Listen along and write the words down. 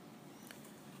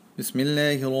بسم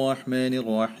الله الرحمن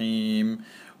الرحيم.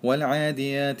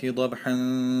 والعاديات ضبحا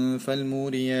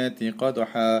فالموريات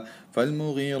قدحا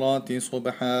فالمغيرات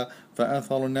صبحا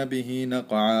فأثرن به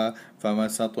نقعا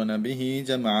فوسطن به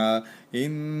جمعا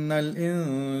إن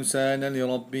الإنسان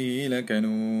لربه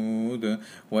لكنود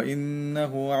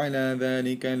وإنه على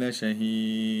ذلك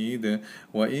لشهيد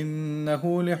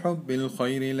وإنه لحب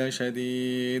الخير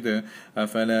لشديد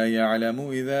أفلا يعلم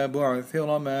إذا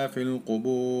بعثر ما في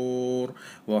القبور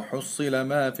وحصل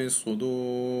ما في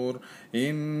الصدور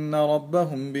إن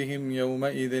ربهم بهم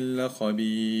يومئذ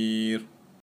لخبير.